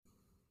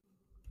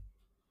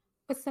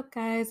What's up,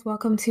 guys?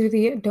 Welcome to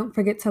the Don't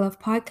Forget to Love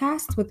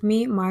podcast with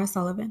me, Mara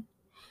Sullivan.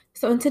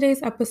 So, in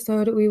today's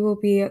episode, we will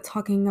be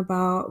talking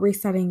about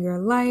resetting your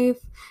life,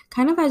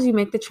 kind of as you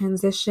make the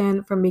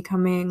transition from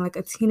becoming like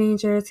a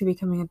teenager to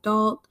becoming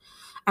adult.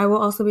 I will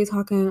also be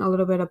talking a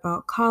little bit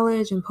about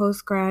college and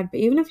post grad, but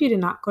even if you did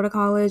not go to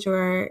college,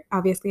 or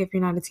obviously if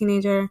you're not a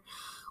teenager,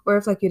 or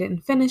if like you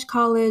didn't finish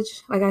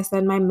college, like I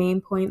said, my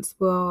main points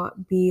will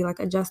be like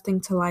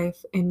adjusting to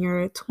life in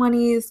your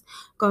 20s,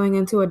 going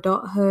into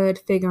adulthood,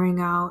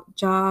 figuring out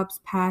jobs,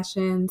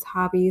 passions,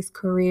 hobbies,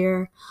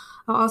 career.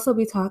 I'll also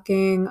be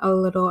talking a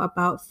little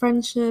about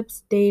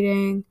friendships,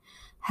 dating,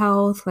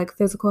 health, like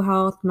physical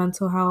health,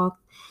 mental health,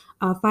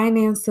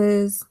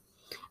 finances.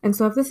 And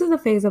so, if this is a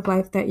phase of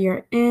life that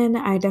you're in,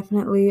 I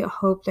definitely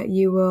hope that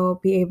you will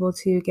be able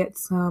to get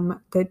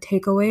some good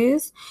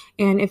takeaways.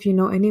 And if you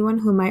know anyone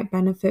who might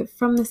benefit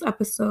from this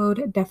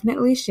episode,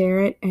 definitely share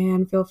it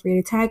and feel free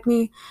to tag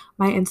me.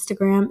 My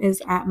Instagram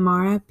is at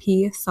Mara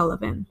P.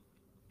 Sullivan.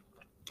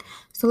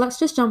 So let's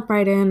just jump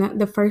right in.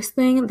 The first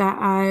thing that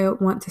I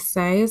want to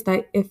say is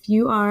that if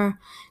you are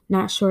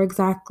not sure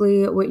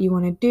exactly what you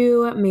want to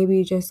do, maybe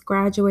you just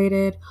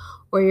graduated,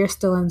 or you're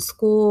still in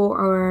school,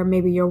 or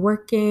maybe you're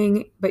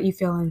working but you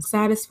feel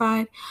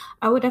unsatisfied,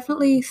 I would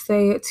definitely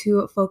say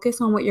to focus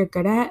on what you're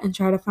good at and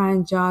try to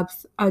find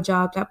a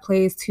job that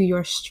plays to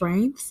your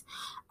strengths.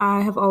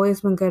 I have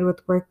always been good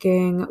with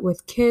working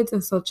with kids,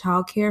 and so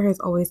childcare has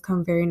always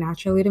come very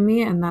naturally to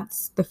me, and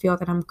that's the field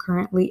that I'm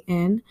currently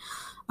in.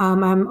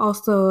 I'm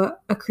also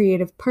a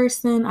creative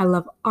person. I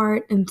love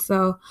art. And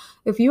so,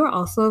 if you are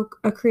also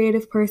a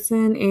creative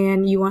person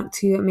and you want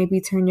to maybe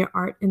turn your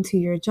art into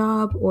your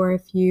job, or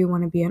if you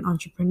want to be an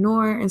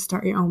entrepreneur and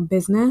start your own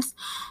business,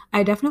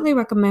 I definitely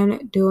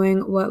recommend doing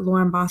what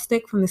Lauren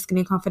Bostic from The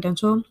Skinny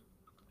Confidential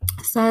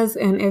says.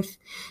 And if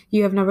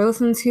you have never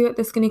listened to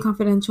The Skinny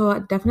Confidential,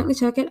 definitely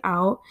check it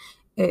out.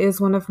 It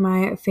is one of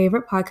my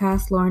favorite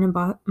podcasts. Lauren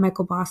and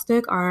Michael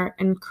Bostic are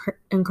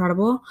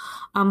incredible.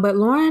 But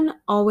Lauren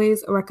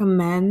always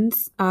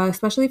recommends,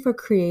 especially for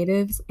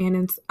creatives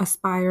and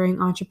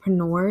aspiring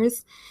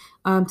entrepreneurs,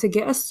 to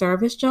get a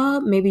service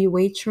job, maybe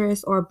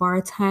waitress or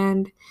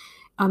bartend.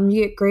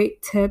 You get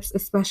great tips,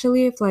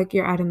 especially if like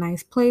you're at a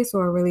nice place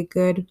or a really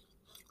good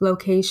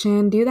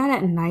location. Do that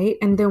at night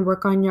and then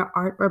work on your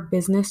art or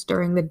business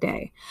during the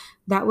day.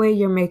 That way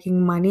you're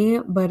making money,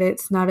 but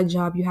it's not a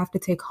job you have to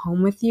take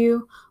home with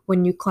you.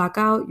 When you clock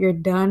out, you're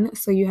done,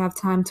 so you have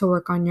time to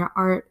work on your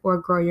art or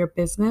grow your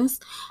business.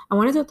 I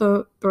wanted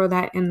to throw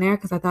that in there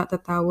because I thought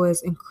that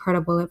was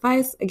incredible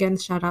advice. Again,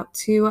 shout out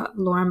to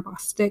Lauren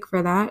Bostic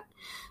for that.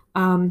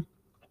 A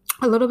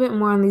little bit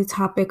more on the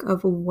topic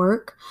of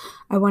work.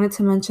 I wanted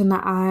to mention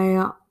that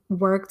I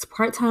worked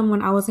part-time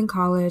when I was in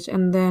college,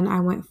 and then I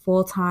went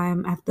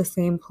full-time at the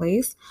same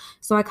place.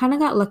 So I kind of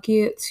got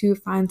lucky to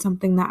find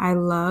something that I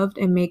loved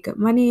and make good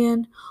money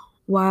in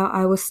while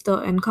I was still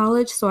in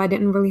college. So I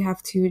didn't really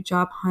have to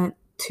job hunt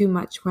too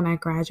much when I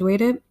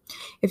graduated.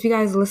 If you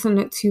guys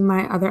listened to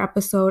my other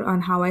episode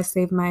on how I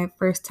saved my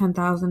first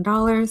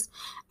 $10,000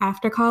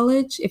 after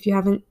college, if you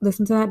haven't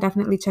listened to that,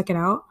 definitely check it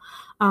out.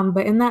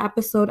 But in that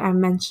episode, I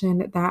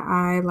mentioned that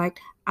I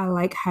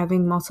like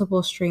having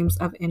multiple streams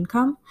of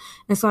income.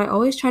 And so I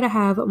always try to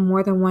have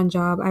more than one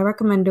job. I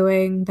recommend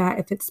doing that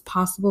if it's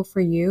possible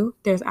for you.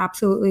 There's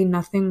absolutely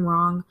nothing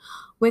wrong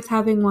with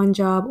having one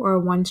job or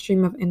one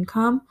stream of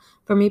income.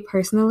 For me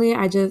personally,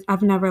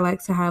 I've never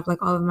liked to have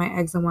like all of my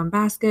eggs in one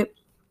basket.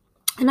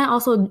 And I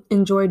also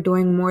enjoy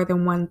doing more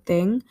than one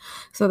thing.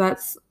 So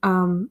that's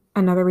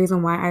another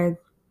reason why I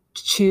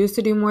choose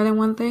to do more than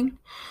one thing.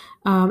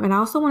 And I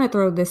also want to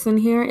throw this in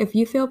here. If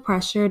you feel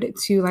pressured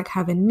to like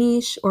have a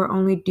niche or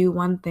only do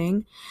one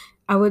thing,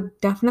 I would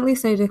definitely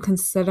say to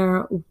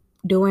consider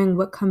doing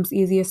what comes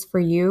easiest for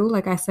you.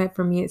 Like I said,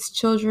 for me, it's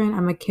children.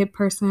 I'm a kid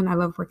person. I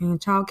love working in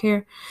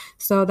childcare.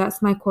 So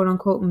that's my quote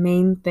unquote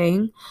main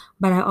thing.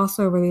 But I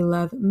also really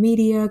love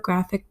media,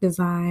 graphic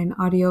design,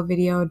 audio,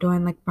 video,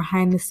 doing like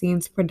behind the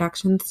scenes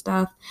production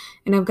stuff.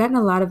 And I've gotten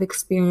a lot of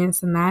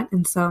experience in that.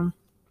 And so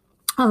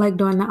I like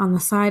doing that on the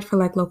side for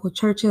like local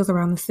churches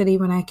around the city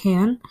when I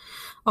can.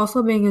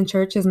 Also, being in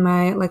church is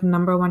my like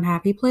number one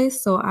happy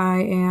place. So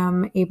I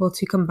am able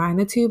to combine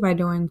the two by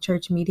doing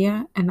church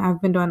media. And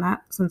I've been doing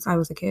that since I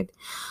was a kid.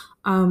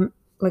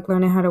 Like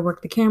learning how to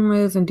work the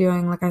cameras and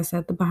doing, like I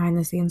said, the behind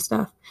the scenes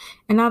stuff.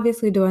 And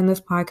obviously doing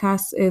this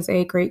podcast is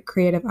a great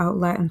creative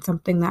outlet and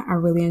something that I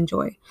really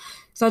enjoy.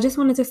 So I just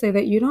wanted to say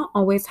that you don't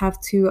always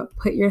have to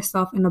put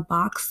yourself in a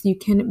box. You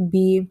can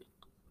be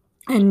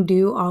and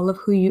do all of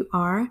who you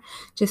are.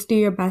 Just do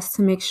your best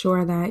to make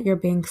sure that you're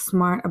being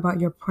smart about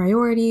your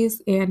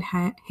priorities and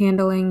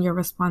handling your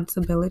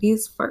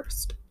responsibilities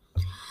first.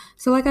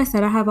 So like I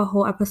said, I have a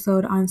whole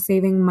episode on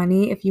saving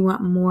money. If you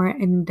want more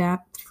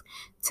in-depth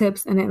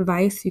tips and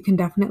advice, you can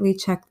definitely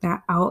check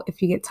that out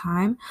if you get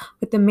time.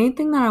 But the main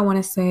thing that I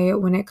want to say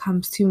when it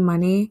comes to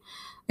money,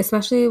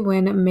 especially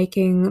when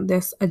making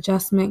this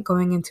adjustment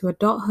going into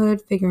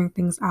adulthood, figuring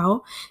things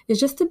out, is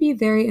just to be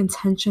very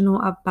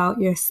intentional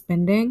about your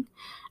spending.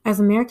 As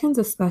Americans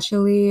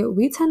especially,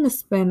 we tend to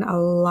spend a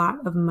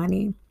lot of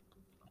money.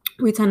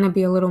 We tend to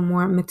be a little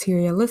more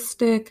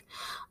materialistic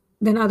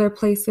than other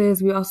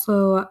places. We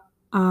also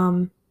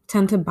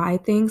tend to buy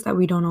things that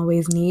we don't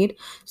always need.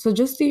 So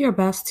just do your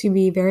best to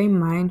be very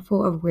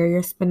mindful of where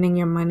you're spending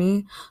your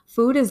money.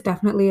 Food is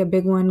definitely a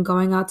big one.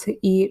 Going out to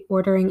eat,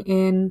 ordering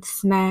in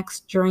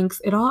snacks,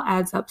 drinks, it all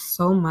adds up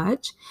so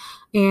much.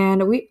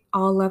 And we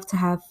all love to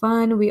have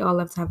fun. We all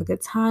love to have a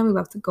good time. We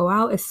love to go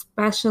out,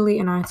 especially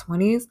in our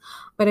 20s.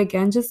 But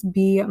again, just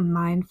be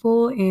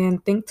mindful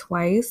and think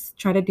twice.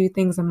 Try to do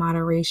things in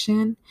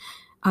moderation.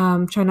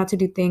 Try not to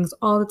do things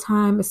all the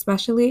time,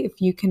 especially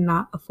if you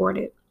cannot afford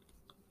it.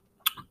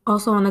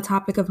 Also, on the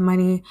topic of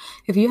money,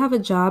 if you have a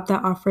job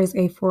that offers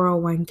a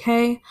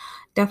 401k,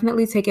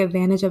 definitely take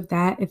advantage of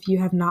that if you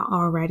have not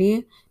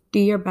already. Do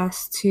your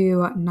best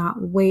to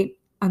not wait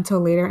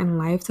until later in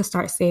life to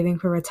start saving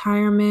for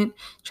retirement.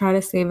 Try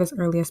to save as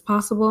early as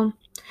possible.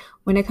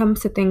 When it comes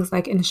to things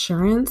like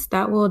insurance,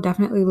 that will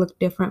definitely look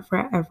different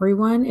for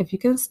everyone. If you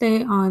can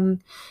stay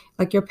on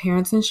like your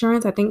parents'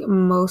 insurance, I think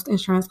most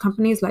insurance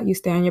companies let you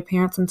stay on your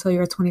parents until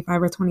you're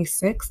 25 or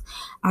 26.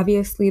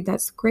 Obviously,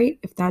 that's great.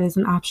 If that is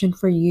an option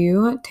for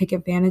you, take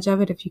advantage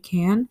of it if you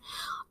can.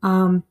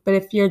 But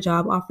if your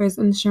job offers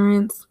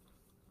insurance,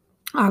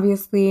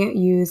 obviously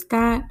use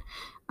that.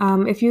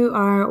 If you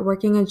are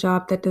working a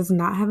job that does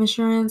not have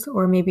insurance,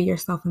 or maybe you're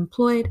self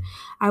employed,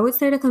 I would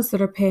say to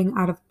consider paying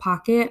out of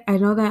pocket. I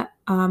know that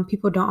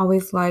people don't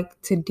always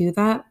like to do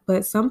that,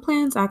 but some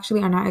plans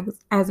actually are not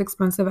as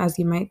expensive as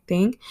you might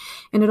think,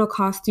 and it'll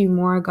cost you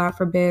more, God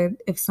forbid,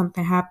 if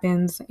something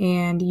happens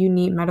and you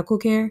need medical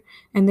care,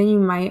 and then you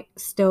might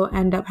still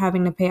end up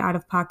having to pay out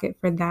of pocket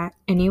for that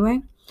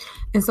anyway.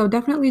 And so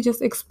definitely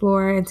just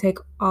explore and take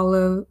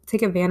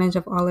advantage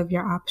of all of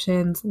your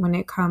options when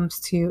it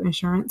comes to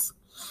insurance.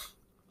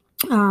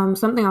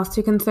 Something else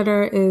to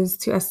consider is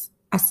to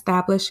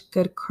establish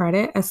good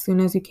credit as soon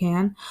as you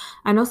can.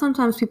 I know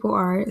sometimes people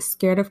are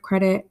scared of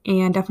credit,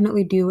 and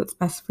definitely do what's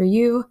best for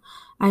you.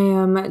 I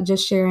am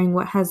just sharing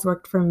what has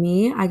worked for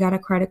me. I got a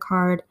credit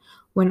card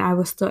when I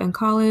was still in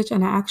college,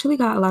 and I actually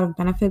got a lot of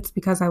benefits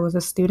because I was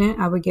a student.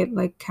 I would get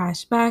like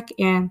cash back,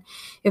 and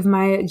if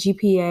my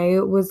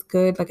GPA was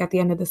good, like at the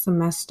end of the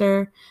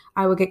semester,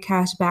 I would get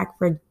cash back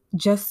for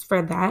just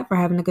for that, for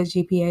having a good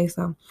GPA.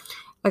 So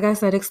like I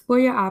said, explore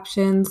your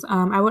options.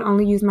 I would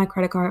only use my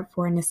credit card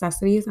for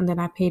necessities, and then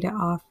I paid it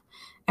off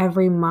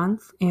every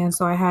month. And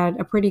so I had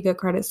a pretty good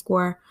credit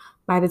score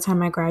by the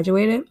time I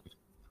graduated.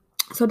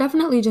 So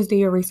definitely just do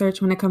your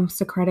research when it comes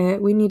to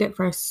credit. We need it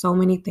for so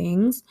many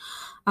things.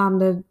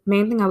 The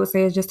main thing I would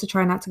say is just to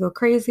try not to go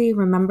crazy.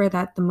 Remember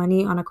that the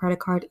money on a credit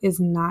card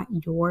is not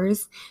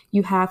yours.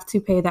 You have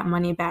to pay that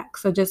money back.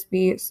 So just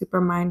be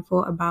super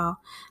mindful about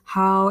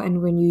how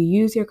and when you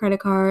use your credit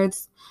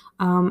cards.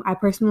 I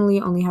personally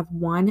only have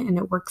one, and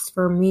it works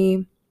for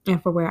me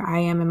and for where I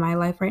am in my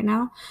life right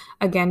now.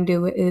 Again,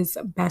 do what is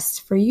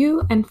best for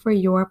you and for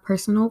your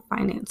personal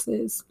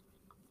finances.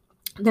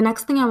 The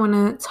next thing I want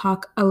to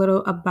talk a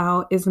little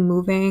about is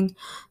moving,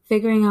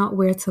 figuring out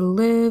where to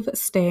live,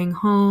 staying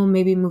home,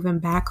 maybe moving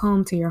back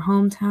home to your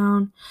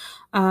hometown.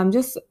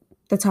 Just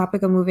the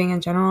topic of moving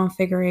in general,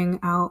 figuring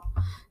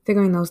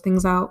those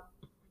things out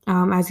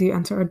as you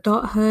enter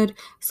adulthood.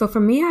 So for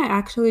me, I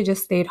actually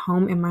just stayed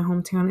home in my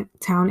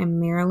town in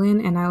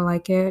Maryland, and I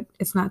like it.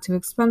 It's not too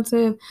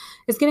expensive.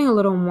 It's getting a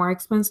little more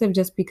expensive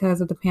just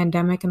because of the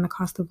pandemic, and the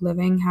cost of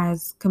living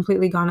has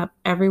completely gone up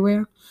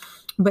everywhere.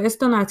 But it's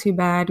still not too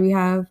bad. We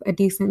have a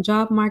decent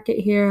job market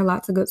here,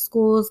 lots of good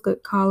schools,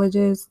 good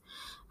colleges.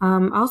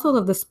 I also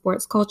love the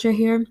sports culture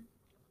here.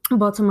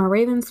 Baltimore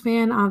Ravens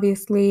fan,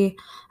 obviously.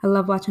 I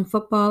love watching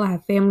football. I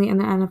have family in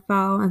the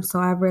NFL, and so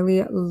I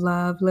really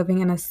love living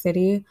in a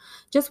city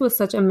just with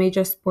such a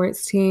major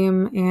sports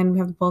team. And we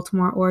have the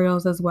Baltimore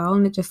Orioles as well,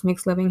 and it just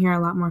makes living here a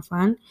lot more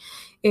fun.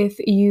 If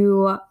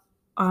you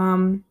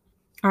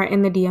are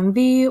in the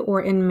DMV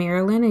or in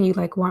Maryland and you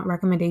like want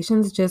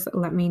recommendations, just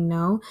let me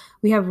know.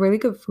 We have really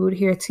good food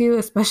here too,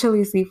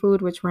 especially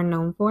seafood, which we're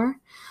known for.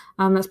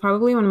 That's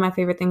probably one of my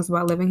favorite things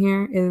about living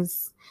here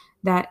is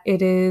that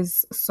it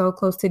is so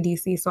close to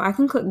DC. So I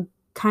can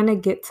kind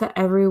of get to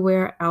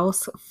everywhere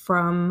else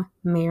from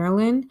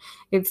Maryland.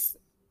 It's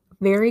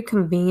very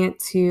convenient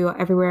to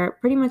everywhere,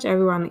 pretty much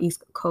everywhere on the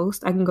East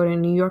Coast. I can go to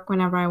New York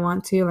whenever I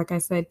want to. Like I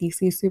said,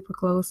 DC is super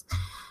close.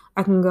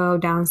 I can go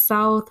down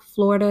south,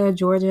 Florida,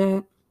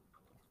 Georgia.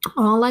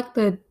 All like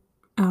the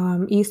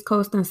East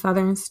Coast and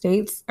Southern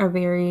states are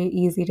very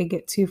easy to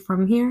get to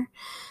from here,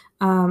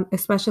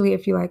 especially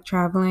if you like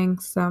traveling.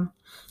 So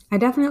I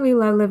definitely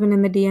love living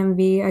in the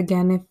DMV.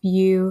 Again, if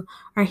you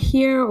are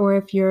here or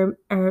if you're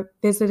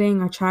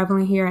visiting or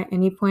traveling here at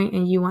any point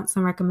and you want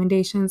some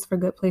recommendations for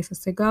good places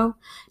to go,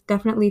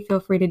 definitely feel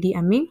free to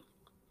DM me.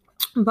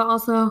 But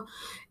also,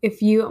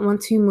 If you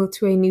want to move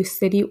to a new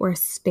city or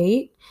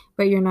state,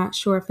 but you're not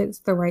sure if it's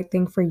the right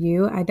thing for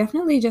you, I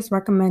definitely just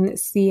recommend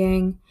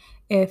seeing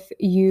if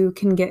you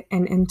can get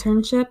an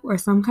internship or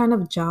some kind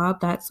of job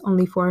that's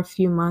only for a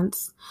few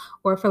months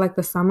or for like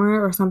the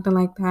summer or something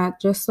like that,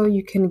 just so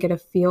you can get a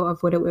feel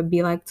of what it would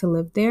be like to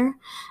live there.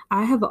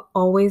 I have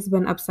always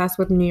been obsessed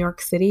with New York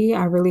City.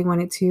 I really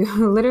wanted to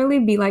literally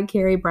be like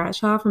Carrie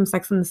Bradshaw from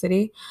Sex and the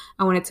City.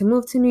 I wanted to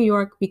move to New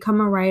York, become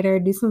a writer,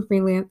 do some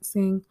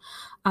freelancing.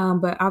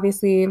 But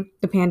obviously,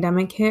 the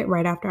pandemic hit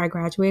right after I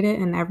graduated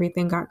and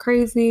everything got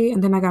crazy.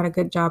 And then I got a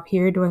good job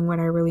here doing what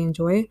I really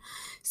enjoy.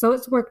 So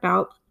it's worked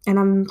out and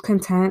I'm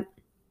content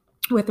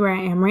with where I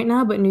am right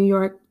now. But New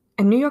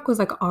York was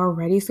like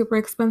already super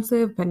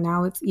expensive, but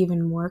now it's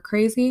even more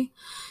crazy.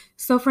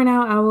 So for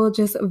now, I will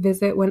just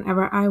visit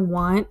whenever I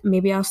want.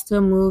 Maybe I'll still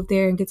move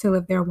there and get to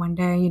live there one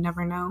day. You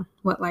never know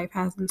what life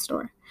has in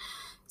store.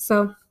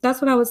 So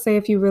that's what I would say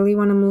if you really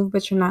want to move,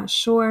 but you're not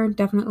sure.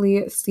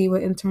 Definitely see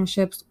what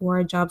internships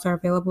or jobs are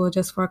available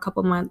just for a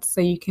couple months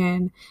so you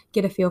can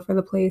get a feel for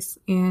the place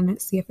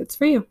and see if it's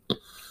for you.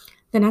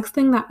 The next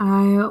thing that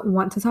I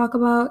want to talk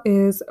about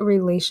is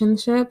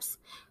relationships,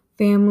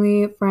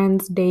 family,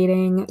 friends,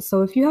 dating.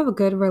 So if you have a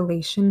good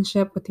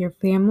relationship with your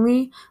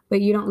family,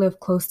 but you don't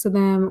live close to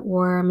them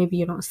or maybe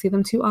you don't see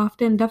them too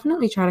often,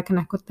 definitely try to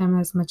connect with them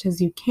as much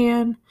as you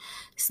can.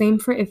 Same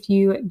for if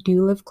you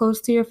do live close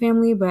to your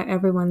family, but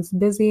everyone's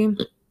busy.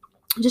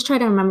 Just try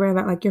to remember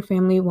that like your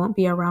family won't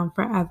be around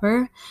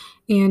forever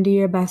and do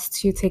your best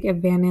to take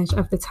advantage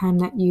of the time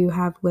that you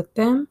have with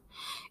them.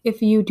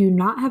 If you do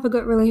not have a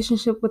good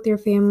relationship with your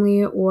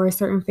family or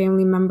certain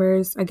family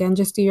members, again,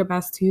 just do your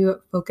best to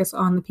focus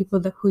on the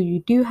people who you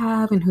do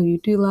have and who you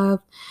do love,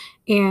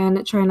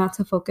 and try not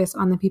to focus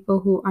on the people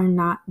who are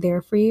not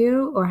there for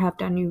you or have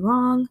done you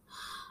wrong.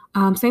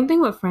 Same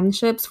thing with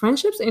friendships.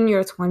 Friendships in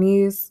your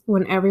 20s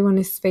when everyone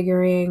is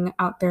figuring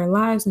out their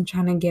lives and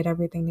trying to get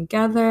everything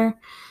together,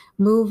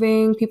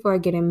 moving, people are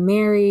getting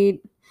married.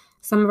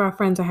 Some of our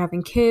friends are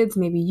having kids.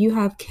 Maybe you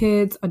have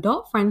kids.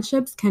 Adult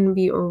friendships can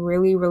be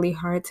really, really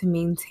hard to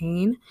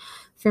maintain.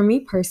 For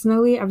me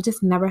personally, I've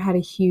just never had a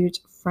huge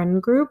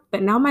friend group,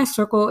 but now my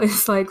circle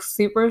is like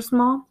super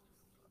small.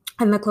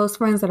 And the close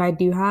friends that I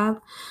do have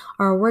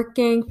are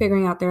working,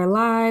 figuring out their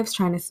lives,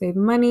 trying to save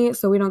money.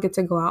 So we don't get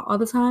to go out all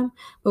the time,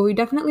 but we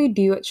definitely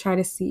do try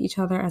to see each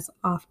other as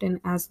often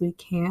as we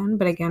can.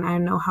 But again, I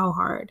know how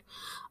hard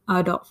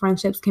adult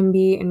friendships can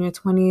be in your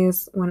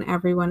 20s when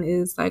everyone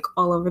is like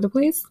all over the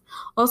place.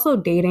 Also,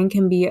 dating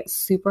can be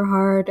super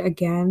hard.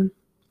 Again,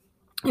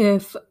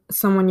 if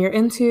someone you're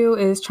into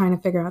is trying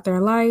to figure out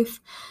their life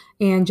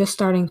and just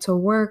starting to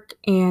work.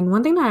 And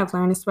one thing that I've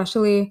learned,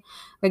 especially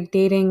like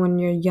dating when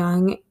you're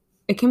young,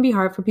 it can be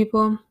hard for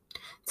people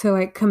to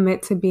like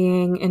commit to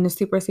being in a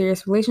super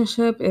serious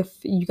relationship if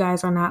you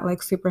guys are not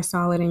like super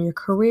solid in your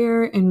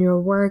career, in your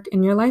work,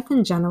 in your life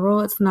in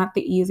general. It's not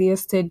the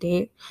easiest to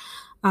date.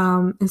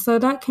 And so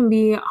that can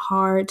be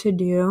hard to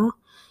do.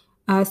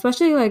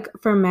 Especially like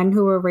for men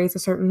who were raised a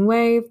certain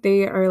way, if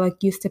they are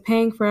like used to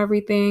paying for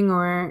everything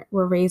or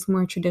were raised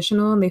more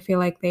traditional and they feel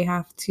like they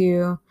have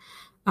to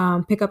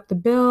pick up the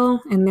bill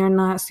and they're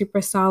not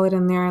super solid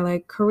in their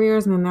like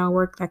careers and in their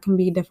work, that can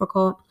be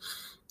difficult.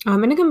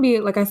 And it can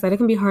be, like I said, it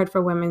can be hard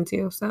for women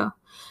too. So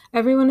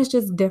everyone is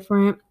just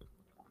different.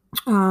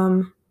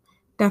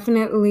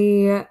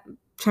 Definitely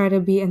try to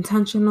be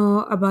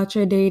intentional about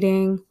your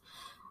dating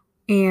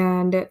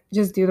and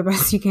just do the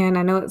best you can.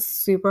 I know it's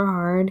super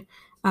hard.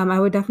 I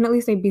would definitely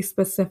say be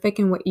specific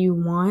in what you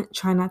want.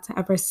 Try not to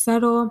ever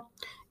settle.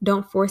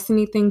 Don't force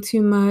anything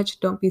too much.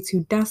 Don't be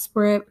too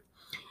desperate.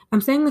 I'm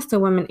saying this to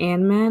women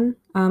and men.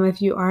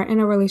 If you are in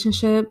a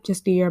relationship,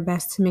 just do your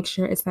best to make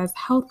sure it's as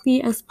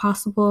healthy as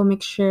possible.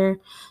 Make sure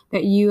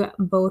that you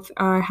both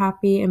are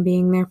happy and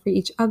being there for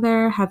each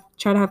other.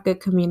 Try to have good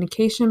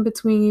communication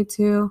between you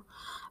two.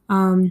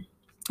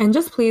 And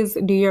just please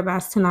do your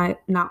best to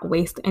not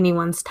waste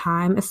anyone's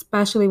time,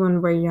 especially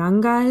when we're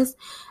young, guys.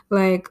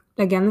 Like,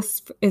 again,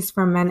 this is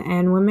for men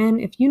and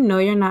women. If you know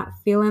you're not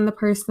feeling the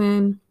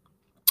person,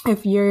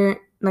 if you're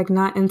like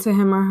not into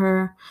him or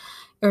her,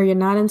 or you're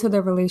not into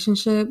the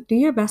relationship, do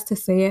your best to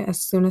say it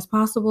as soon as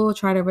possible.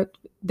 Try to rip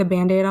the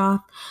Band-Aid off.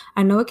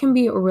 I know it can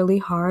be really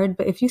hard,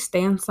 but if you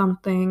stay in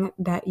something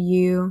that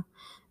you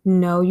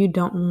know you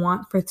don't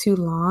want for too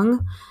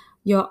long,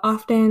 you'll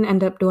often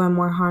end up doing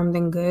more harm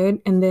than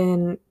good. And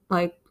then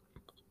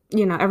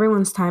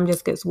everyone's time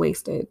just gets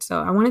wasted.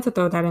 So I wanted to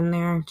throw that in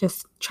there.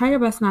 Just try your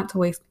best not to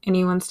waste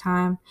anyone's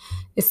time,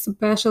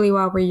 especially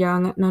while we're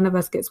young. None of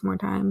us gets more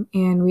time,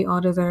 and we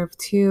all deserve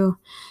to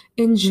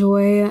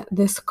enjoy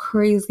this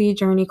crazy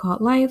journey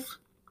called life.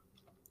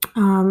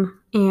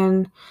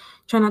 And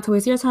try not to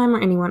waste your time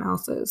or anyone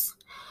else's.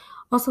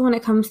 Also, when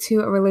it comes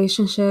to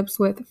relationships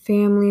with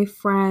family,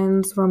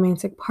 friends,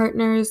 romantic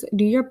partners,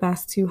 do your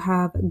best to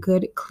have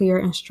good, clear,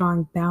 and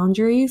strong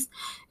boundaries.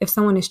 If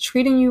someone is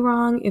treating you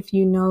wrong, if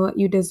you know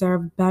you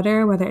deserve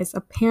better, whether it's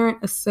a parent,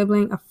 a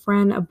sibling, a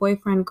friend, a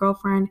boyfriend,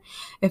 girlfriend,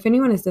 if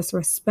anyone is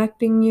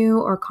disrespecting you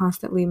or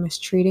constantly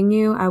mistreating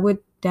you, I would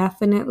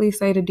definitely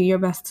say to do your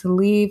best to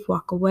leave,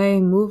 walk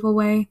away, move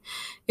away.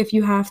 If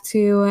you have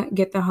to,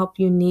 get the help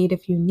you need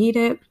if you need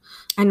it.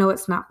 I know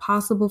it's not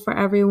possible for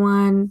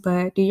everyone,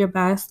 but do your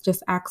best.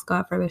 Just ask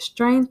God for the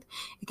strength.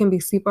 It can be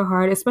super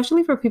hard,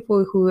 especially for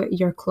people who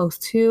you're close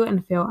to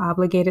and feel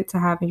obligated to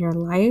have in your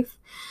life.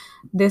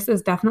 This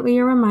is definitely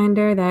a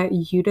reminder that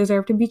you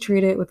deserve to be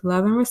treated with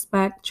love and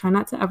respect. Try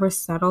not to ever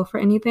settle for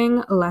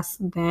anything less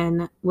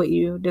than what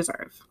you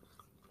deserve.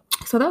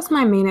 So that's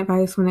my main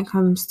advice when it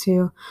comes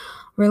to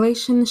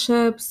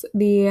relationships.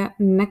 The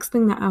next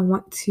thing that I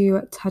want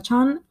to touch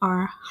on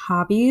are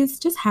hobbies,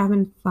 just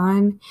having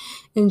fun,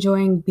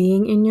 enjoying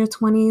being in your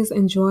 20s,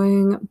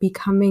 enjoying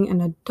becoming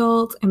an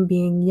adult and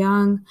being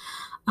young.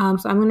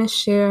 So I'm going to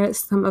share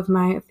some of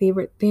my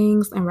favorite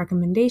things and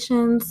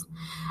recommendations.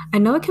 I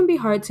know it can be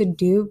hard to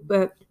do,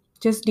 but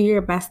just do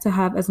your best to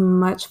have as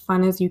much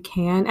fun as you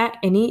can at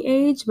any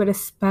age, but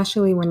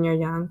especially when you're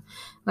young.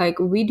 Like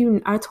our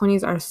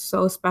 20s are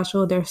so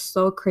special. They're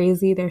so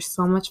crazy. They're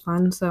so much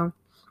fun. So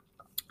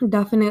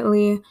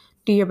definitely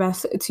do your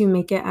best to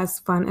make it as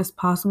fun as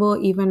possible,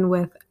 even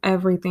with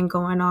everything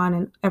going on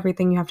and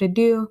everything you have to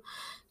do,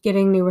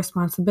 getting new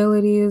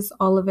responsibilities,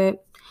 all of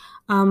it.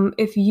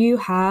 If you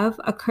have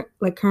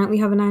currently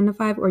have a 9 to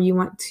 5, or you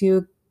want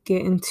to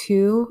get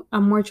into a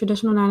more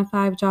traditional 9 to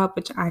 5 job,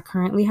 which I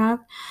currently have,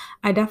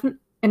 and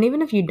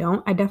even if you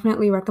don't, I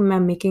definitely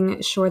recommend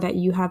making sure that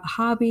you have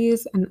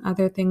hobbies and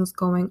other things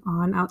going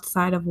on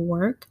outside of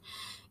work.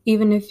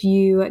 Even if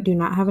you do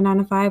not have a 9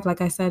 to 5,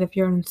 like I said, if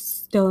you're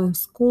still in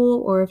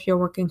school or if you're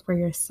working for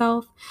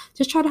yourself,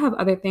 just try to have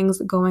other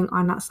things going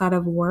on outside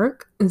of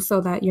work, and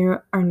so that you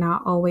are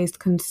not always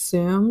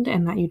consumed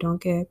and that you don't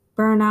get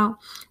burnout,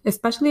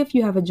 especially if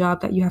you have a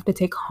job that you have to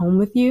take home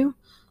with you.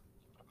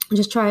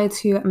 Just try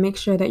to make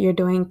sure that you're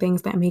doing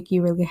things that make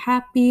you really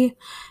happy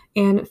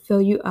and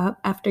fill you up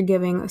after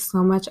giving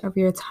so much of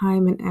your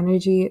time and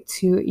energy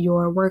to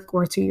your work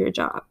or to your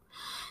job.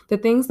 The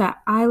things that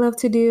I love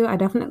to do, I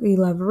definitely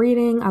love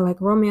reading. I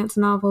like romance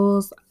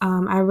novels.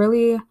 I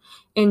really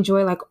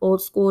enjoy like old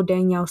school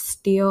Danielle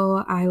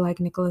Steele. I like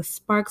Nicholas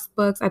Sparks'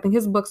 books. I think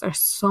his books are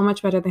so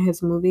much better than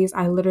his movies.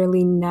 I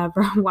literally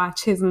never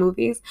watch his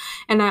movies.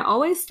 And I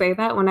always say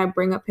that when I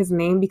bring up his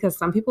name, because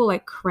some people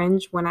like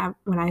cringe when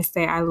I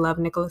say I love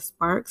Nicholas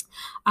Sparks.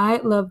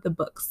 I love the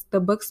books. The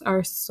books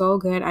are so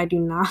good. I do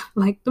not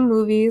like the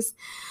movies.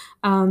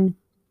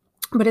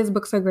 But his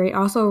books are great. I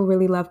also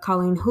really love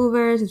Colleen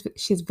Hoover.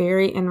 She's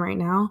very in right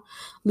now.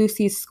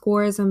 Lucy's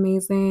score is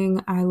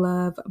amazing. I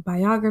love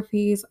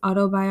biographies,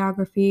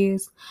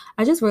 autobiographies.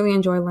 I just really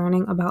enjoy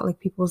learning about like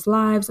people's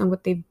lives and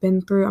what they've been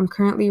through. I'm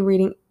currently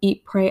reading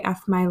Eat, Pray,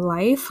 F My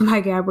Life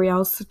by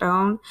Gabrielle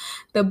Stone.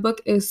 The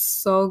book is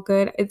so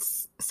good.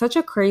 It's such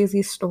a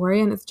crazy story,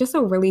 and it's just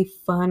a really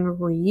fun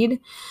read.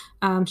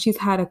 She's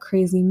had a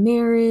crazy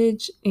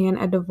marriage and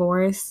a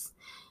divorce.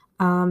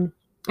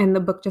 And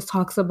the book just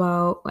talks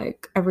about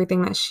like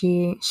everything that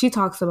she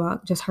talks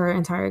about, just her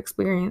entire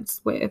experience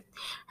with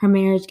her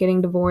marriage,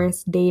 getting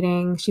divorced,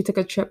 dating. She took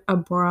a trip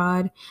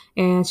abroad,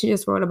 and she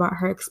just wrote about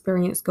her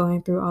experience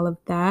going through all of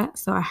that.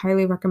 So I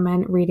highly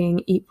recommend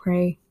reading Eat,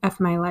 Pray, F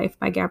My Life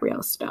by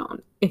Gabrielle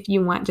Stone if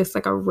you want just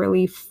like a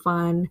really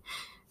fun,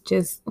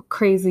 just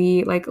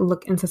crazy like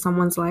look into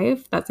someone's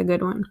life. That's a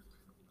good one.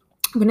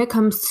 When it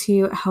comes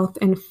to health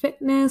and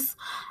fitness,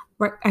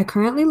 I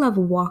currently love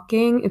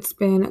walking. It's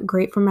been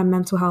great for my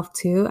mental health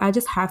too. I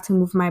just have to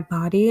move my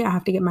body. I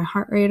have to get my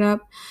heart rate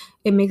up.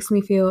 It makes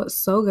me feel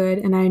so good.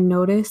 And I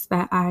notice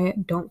that I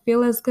don't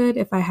feel as good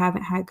if I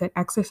haven't had good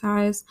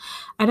exercise.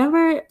 I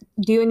never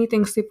do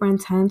anything super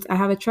intense. I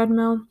have a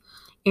treadmill,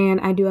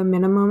 and I do a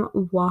minimum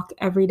walk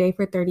every day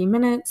for 30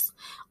 minutes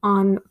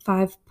on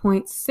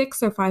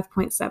 5.6 or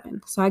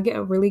 5.7. So I get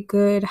a really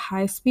good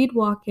high speed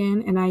walk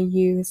in, and I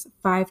use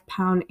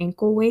 5-pound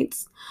ankle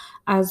weights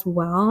as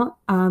well.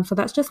 So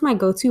that's just my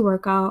go-to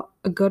workout,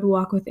 a good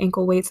walk with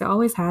ankle weights. It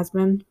always has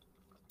been.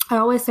 I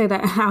always say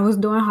that I was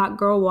doing hot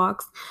girl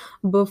walks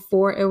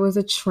before it was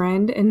a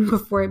trend and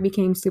before it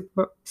became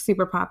super,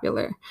 super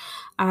popular.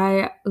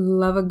 I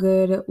love a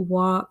good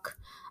walk.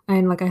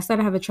 And like I said,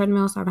 I have a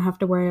treadmill, so I don't have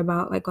to worry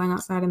about like going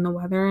outside in the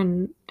weather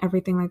and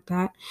everything like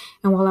that.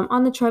 And while I'm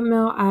on the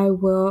treadmill, I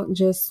will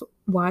just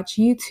watch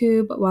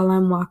YouTube. While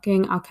I'm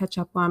walking, I'll catch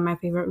up on my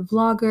favorite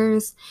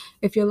vloggers.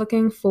 If you're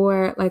looking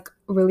for like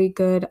really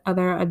good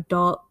other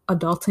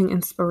adulting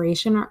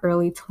inspiration or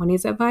early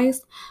 20s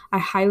advice, I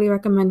highly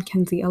recommend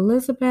Kenzie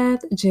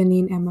Elizabeth,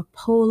 Janine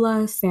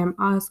Amapola, Sam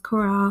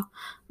Oscora,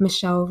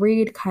 Michelle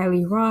Reed,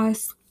 Kylie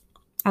Ross.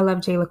 I love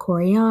Jayla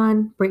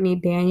Corian, Brittany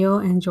Daniel,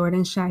 and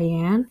Jordan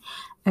Cheyenne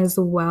as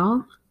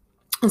well.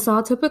 And so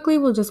I'll typically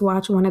will just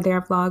watch one of their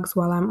vlogs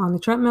while I'm on the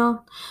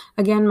treadmill.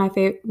 Again,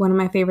 one of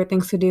my favorite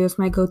things to do is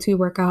my go-to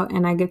workout,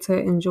 and I get to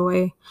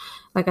enjoy,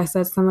 like I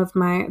said, some of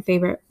my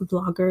favorite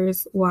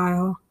vloggers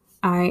while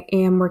I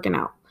am working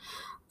out.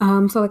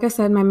 So like I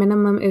said, my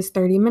minimum is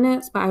 30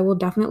 minutes, but I will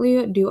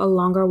definitely do a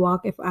longer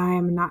walk if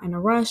I'm not in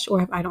a rush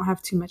or if I don't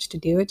have too much to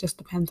do. It just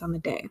depends on the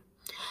day.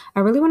 I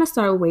really want to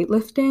start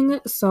weightlifting,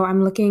 so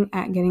I'm looking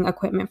at getting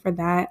equipment for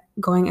that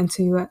going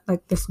into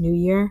like this new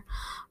year.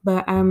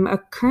 But I'm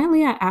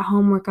currently an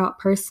at-home workout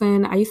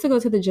person. I used to go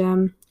to the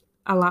gym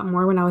a lot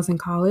more when I was in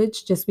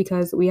college just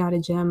because we had a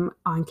gym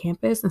on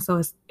campus and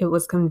so it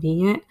was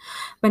convenient.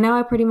 But now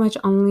I pretty much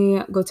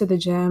only go to the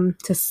gym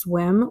to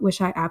swim, which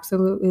I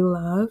absolutely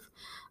love.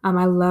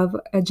 I love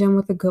a gym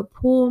with a good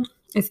pool.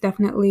 It's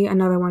definitely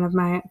another one of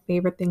my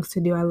favorite things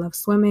to do. I love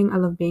swimming. I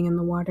love being in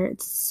the water.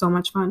 It's so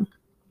much fun.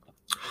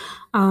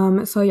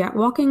 So yeah,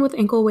 walking with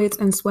ankle weights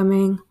and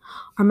swimming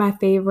are my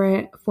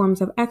favorite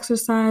forms of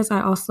exercise.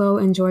 I also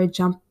enjoy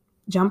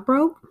jump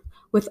rope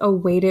with a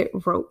weighted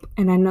rope.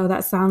 And I know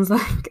that sounds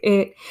like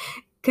it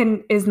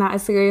can is not a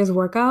serious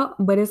workout,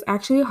 but it's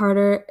actually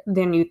harder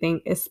than you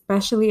think,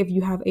 especially if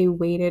you have a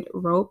weighted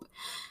rope.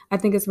 I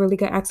think it's really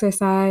good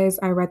exercise.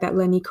 I read that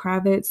Lenny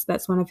Kravitz,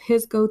 that's one of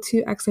his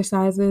go-to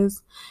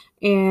exercises.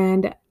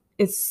 And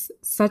it's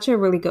such a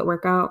really good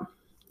workout.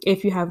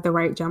 If you have the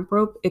right jump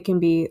rope, it can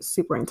be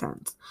super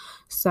intense.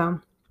 So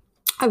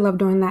I love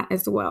doing that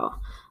as well.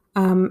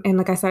 And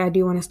like I said, I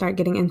do want to start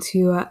getting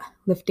into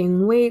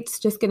lifting weights,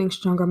 just getting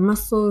stronger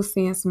muscles,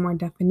 seeing some more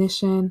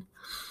definition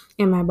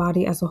in my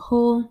body as a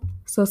whole.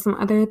 So some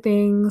other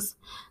things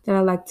that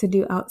I like to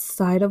do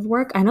outside of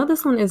work. I know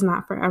this one is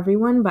not for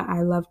everyone, but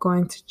I love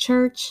going to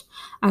church.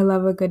 I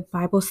love a good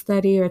Bible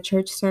study or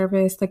church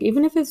service. Like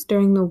even if it's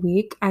during the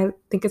week, I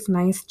think it's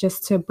nice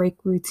just to break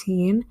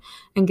routine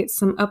and get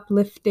some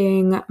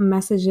uplifting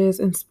messages,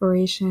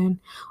 inspiration,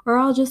 or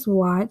I'll just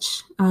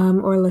watch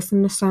or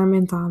listen to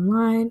sermons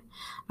online.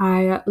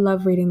 I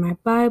love reading my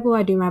Bible.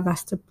 I do my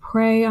best to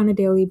pray on a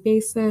daily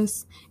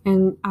basis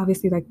and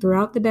obviously like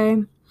throughout the day.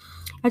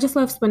 I just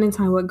love spending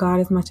time with God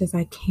as much as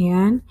I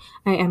can.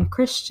 I am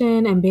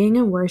Christian and being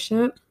in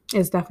worship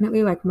is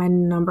definitely like my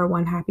number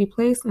one happy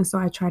place. And so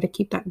I try to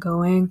keep that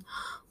going.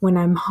 When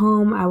I'm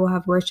home, I will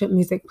have worship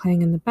music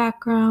playing in the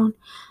background.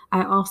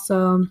 I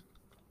also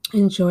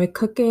enjoy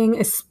cooking,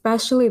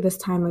 especially this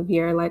time of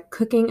year. Like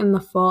cooking in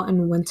the fall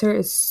and winter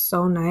is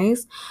so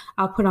nice.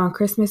 I'll put on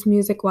Christmas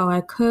music while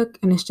I cook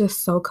and it's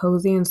just so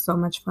cozy and so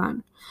much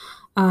fun.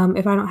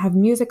 If I don't have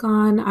music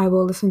on, I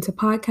will listen to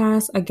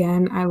podcasts.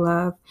 Again, I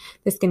love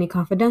The Skinny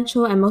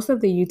Confidential and most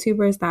of the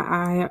YouTubers that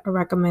I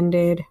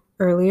recommended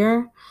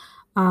earlier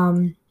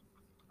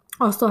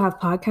also have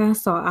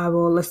podcasts, so I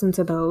will listen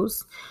to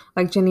those,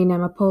 like Jenny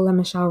Namapola,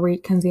 Michelle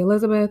Reed, Kenzie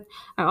Elizabeth.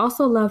 I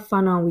also love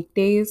Fun on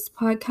Weekdays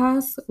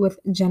podcasts with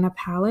Jenna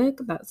Palek.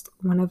 That's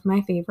one of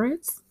my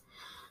favorites.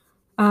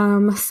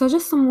 So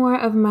just some more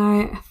of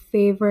my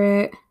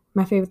favorite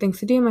things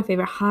to do, my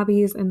favorite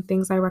hobbies and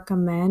things I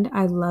recommend.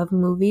 I love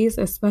movies,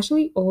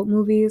 especially old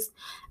movies.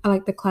 I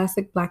like the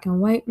classic black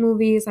and white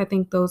movies. I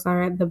think those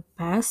are the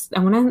best.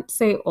 And when I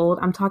say old,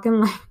 I'm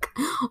talking like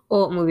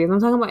old movies. I'm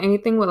talking about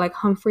anything with like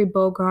Humphrey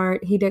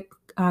Bogart. He did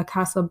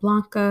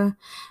Casablanca.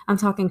 I'm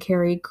talking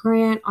Cary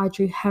Grant,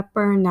 Audrey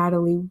Hepburn,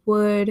 Natalie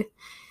Wood,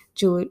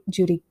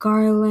 Judy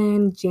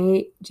Garland,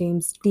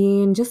 James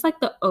Dean, just like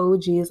the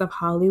OGs of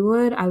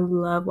Hollywood. I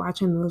love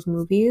watching those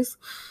movies.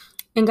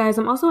 And guys,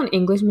 I'm also an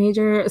English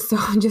major, so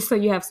just so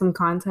you have some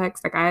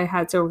context, like I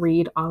had to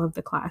read all of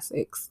the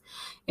classics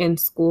in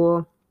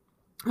school.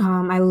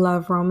 I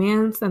love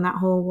romance and that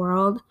whole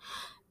world.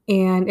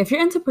 And if you're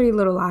into Pretty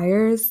Little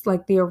Liars,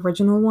 like the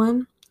original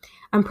one,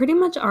 I'm pretty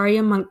much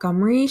Aria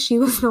Montgomery. She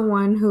was the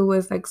one who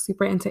was like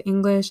super into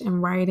English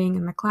and writing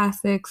and the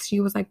classics. She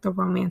was like the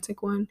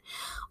romantic one.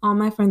 All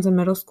my friends in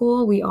middle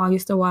school, we all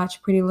used to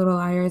watch Pretty Little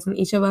Liars and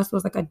each of us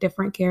was like a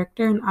different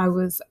character and I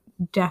was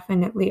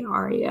definitely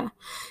Aria.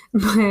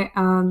 But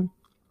I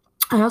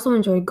also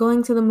enjoy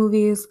going to the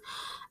movies.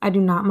 I do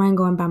not mind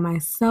going by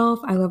myself.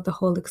 I love the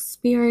whole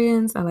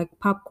experience. I like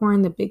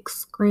popcorn, the big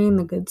screen,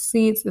 the good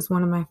seats is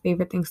one of my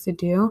favorite things to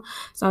do.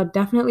 So I would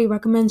definitely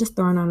recommend just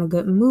throwing on a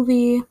good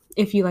movie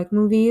if you like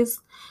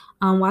movies.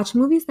 Watch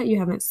movies that you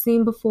haven't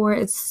seen before.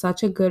 It's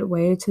such a good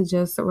way to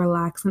just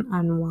relax and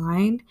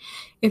unwind.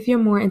 If you're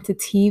more into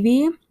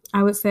TV,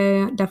 I would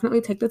say definitely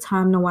take the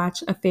time to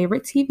watch a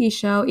favorite TV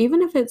show,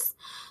 even if it's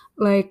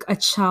like a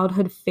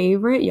childhood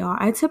favorite. Y'all,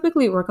 I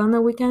typically work on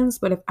the weekends,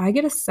 but if I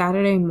get a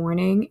Saturday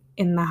morning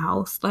in the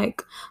house,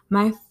 like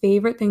my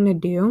favorite thing to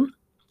do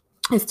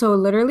is to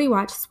literally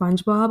watch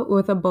SpongeBob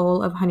with a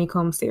bowl of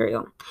honeycomb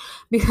cereal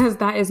because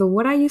that is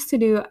what I used to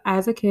do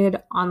as a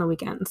kid on the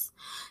weekends.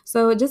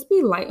 So just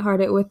be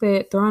lighthearted with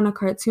it. Throw on a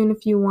cartoon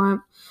if you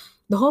want.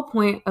 The whole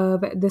point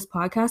of this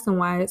podcast and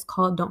why it's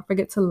called Don't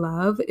Forget to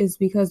Love is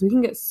because we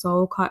can get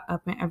so caught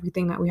up in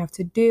everything that we have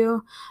to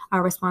do,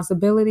 our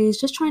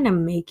responsibilities, just trying to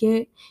make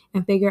it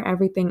and figure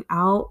everything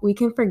out. We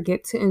can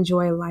forget to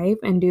enjoy life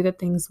and do the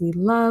things we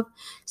love.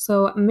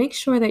 So make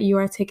sure that you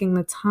are taking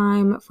the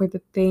time for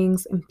the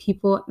things and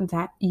people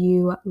that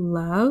you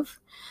love.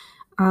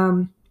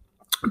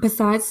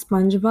 Besides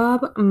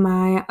SpongeBob,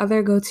 my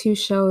other go-to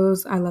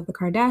shows, I love the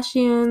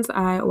Kardashians.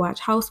 I watch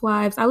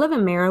Housewives. I live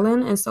in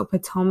Maryland, and so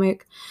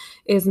Potomac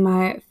is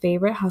my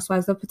favorite,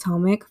 Housewives of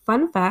Potomac.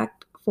 Fun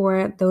fact,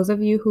 for those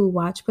of you who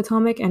watch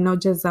Potomac and know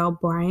Giselle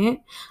Bryant,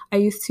 I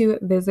used to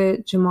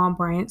visit Jamal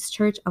Bryant's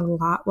church a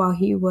lot while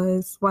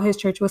his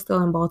church was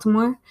still in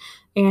Baltimore.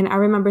 And I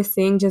remember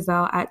seeing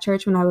Giselle at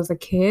church when I was a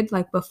kid,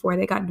 like before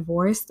they got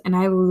divorced. And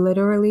I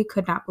literally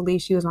could not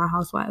believe she was on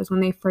Housewives when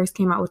they first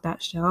came out with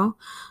that show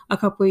a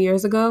couple of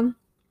years ago.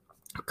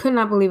 Could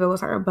not believe it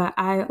was her, but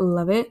I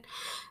love it.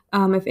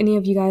 If any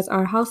of you guys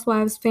are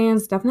Housewives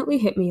fans, definitely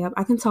hit me up.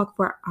 I can talk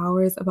for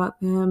hours about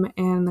them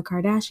and the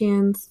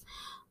Kardashians.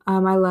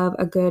 I love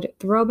a good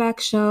throwback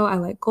show. I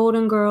like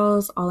Golden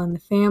Girls, All in the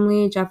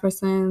Family,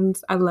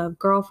 Jeffersons. I love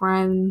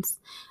Girlfriends.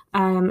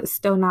 I'm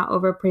still not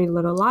over Pretty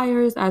Little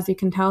Liars. As you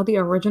can tell, the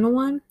original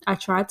one, I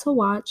tried to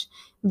watch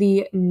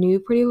the new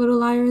Pretty Little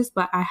Liars,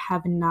 but I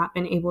have not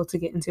been able to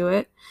get into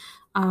it.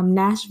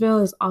 Nashville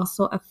is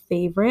also a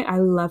favorite. I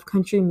love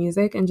country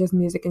music and just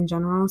music in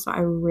general, so I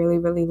really,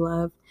 really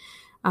love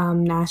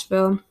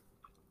Nashville.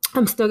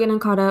 I'm still getting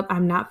caught up.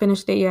 I'm not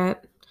finished it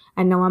yet.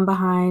 I know I'm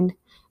behind,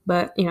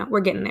 but we're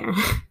getting there.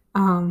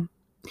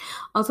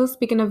 Also,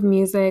 speaking of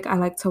music, I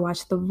like to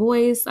watch The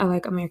Voice. I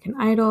like American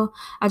Idol.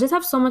 I just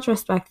have so much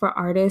respect for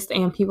artists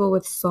and people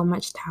with so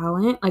much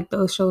talent. Like,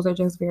 those shows are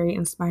just very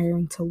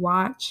inspiring to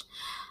watch.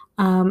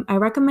 I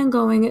recommend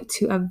going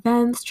to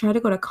events, try to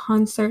go to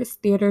concerts,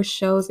 theater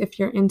shows if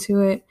you're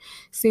into it,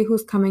 see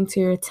who's coming to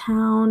your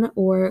town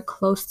or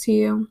close to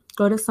you,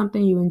 go to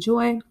something you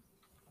enjoy.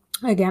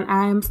 Again,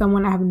 I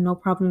have no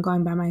problem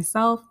going by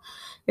myself.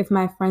 If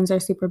my friends are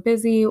super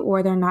busy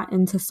or they're not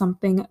into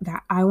something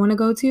that I want to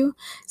go to,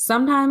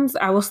 sometimes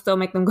I will still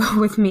make them go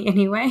with me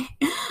anyway.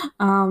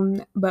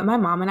 But my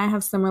mom and I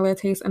have similar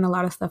tastes in a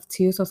lot of stuff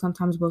too. So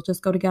sometimes we'll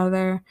just go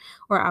together,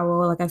 or I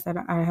will, like I said,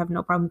 I have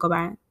no problem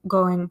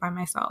going by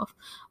myself.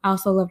 I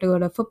also love to go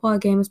to football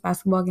games,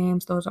 basketball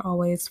games. Those are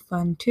always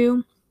fun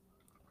too.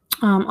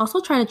 Also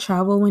try to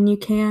travel when you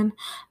can.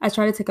 I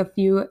try to take a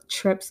few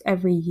trips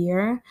every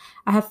year.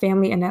 I have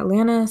family in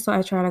Atlanta, so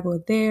I try to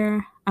go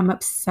there. I'm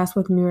obsessed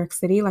with New York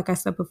City, like I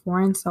said before,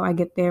 and so I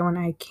get there when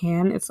I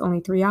can. It's only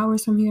 3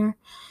 hours from here,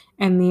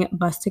 and the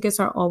bus tickets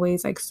are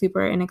always like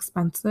super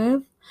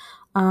inexpensive.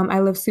 I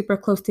live super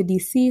close to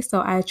DC,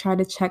 so I try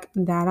to check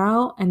that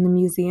out and the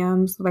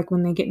museums, like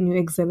when they get new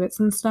exhibits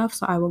and stuff.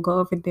 So I will go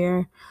over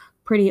there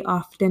pretty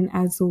often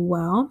as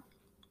well.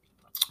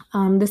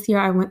 This year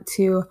I went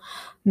to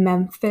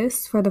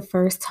Memphis for the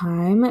first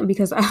time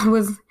because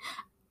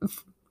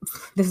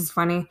this is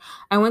funny.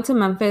 I went to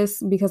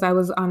Memphis because I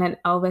was on an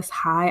Elvis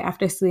high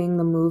after seeing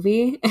the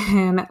movie.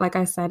 And like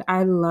I said,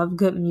 I love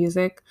good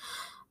music.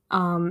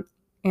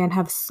 And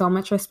have so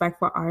much respect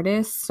for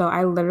artists. So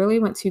I literally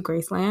went to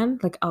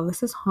Graceland, like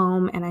Elvis's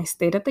home, and I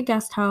stayed at the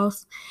guest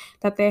house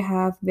that they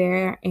have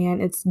there.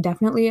 And it's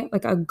definitely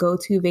like a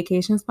go-to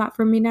vacation spot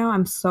for me now.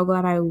 I'm so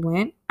glad I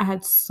went. I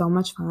had so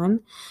much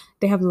fun.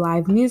 They have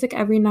live music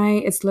every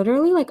night. It's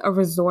literally like a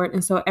resort.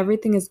 And so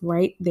everything is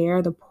right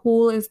there. The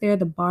pool is there.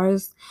 The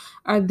bars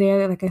are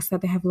there. Like I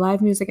said, they have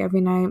live music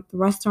every night. The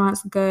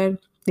restaurant's good.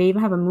 They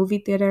even have a movie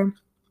theater.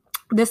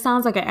 This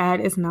sounds like an ad.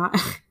 It's not.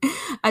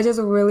 I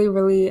just really,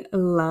 really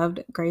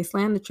loved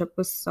Graceland. The trip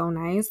was so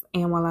nice.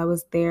 And while I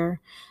was there,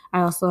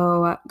 I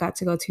also got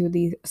to go to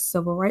the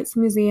Civil Rights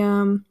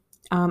Museum,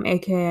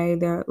 aka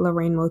the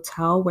Lorraine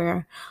Motel,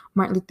 where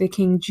Martin Luther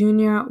King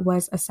Jr.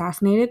 was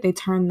assassinated. They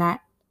turned that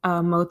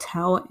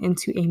motel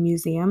into a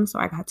museum. So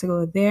I got to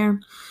go there.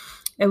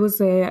 It was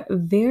I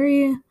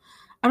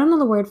don't know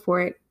the word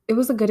for it. It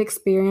was a good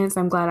experience.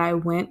 I'm glad I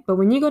went. But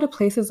when you go to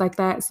places like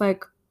that, it's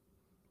like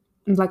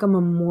a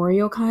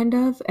memorial kind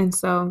of. And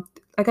so,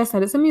 like I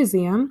said, it's a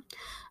museum,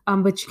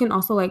 but you can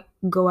also like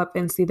go up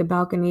and see the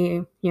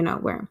balcony,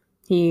 where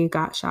he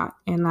got shot.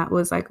 And that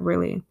was like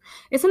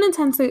it's an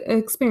intense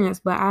experience,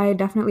 but I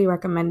definitely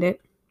recommend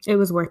it. It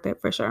was worth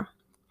it for sure.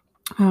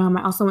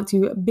 I also went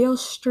to Beale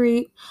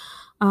Street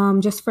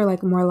just for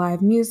like more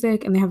live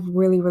music, and they have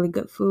really, really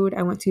good food.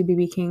 I went to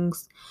BB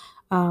King's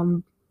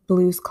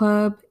Blues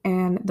Club,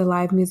 and the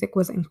live music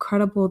was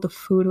incredible. The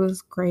food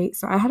was great.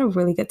 So I had a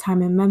really good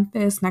time in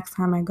Memphis. Next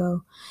time I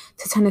go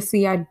to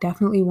Tennessee, I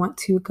definitely want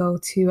to go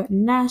to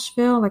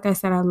Nashville. Like I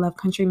said, I love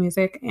country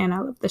music and I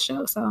love the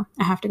show, so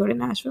I have to go to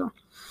Nashville.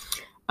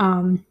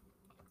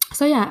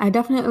 So yeah, I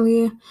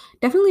definitely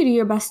do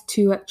your best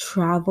to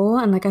travel.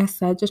 And like I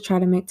said, just try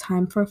to make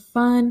time for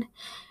fun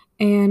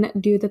and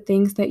do the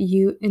things that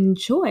you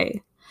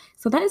enjoy.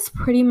 So that is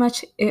pretty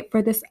much it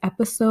for this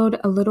episode.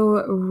 A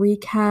little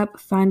recap: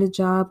 find a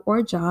job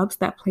or jobs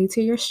that play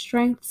to your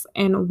strengths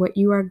and what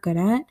you are good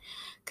at.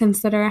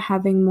 Consider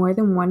having more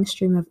than one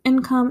stream of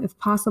income if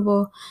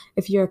possible.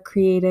 If you're a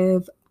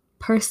creative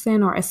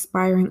person or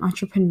aspiring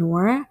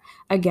entrepreneur,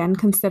 again,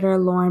 consider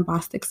Lauren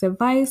Bostick's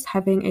advice: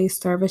 having a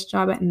service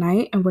job at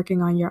night and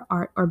working on your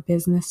art or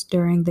business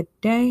during the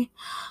day.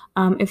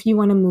 If you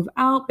want to move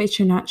out but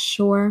you're not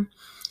sure,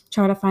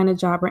 try to find a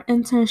job or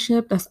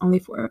internship that's only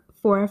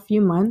for a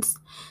few months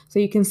so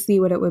you can see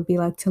what it would be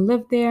like to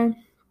live there.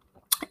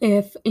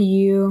 If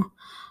you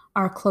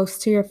are close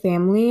to your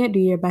family, do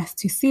your best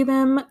to see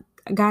them.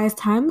 Guys,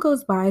 time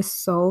goes by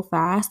so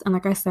fast. And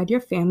like I said, your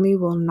family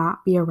will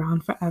not be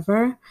around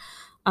forever.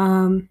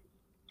 Also,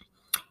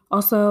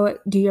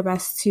 do your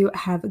best to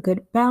have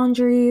good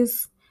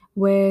boundaries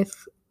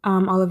with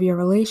all of your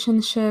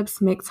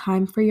relationships. Make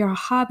time for your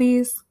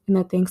hobbies and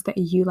the things that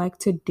you like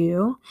to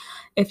do.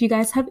 If you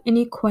guys have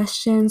any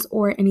questions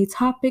or any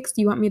topics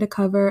you want me to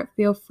cover,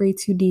 feel free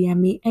to DM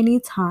me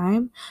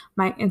anytime.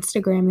 My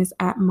Instagram is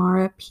at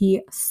Mara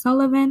P.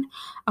 Sullivan.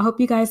 I hope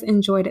you guys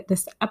enjoyed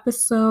this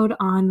episode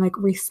on like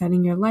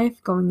resetting your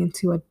life, going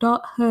into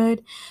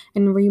adulthood.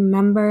 And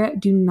remember,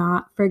 do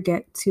not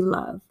forget to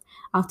love.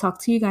 I'll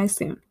talk to you guys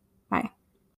soon. Bye.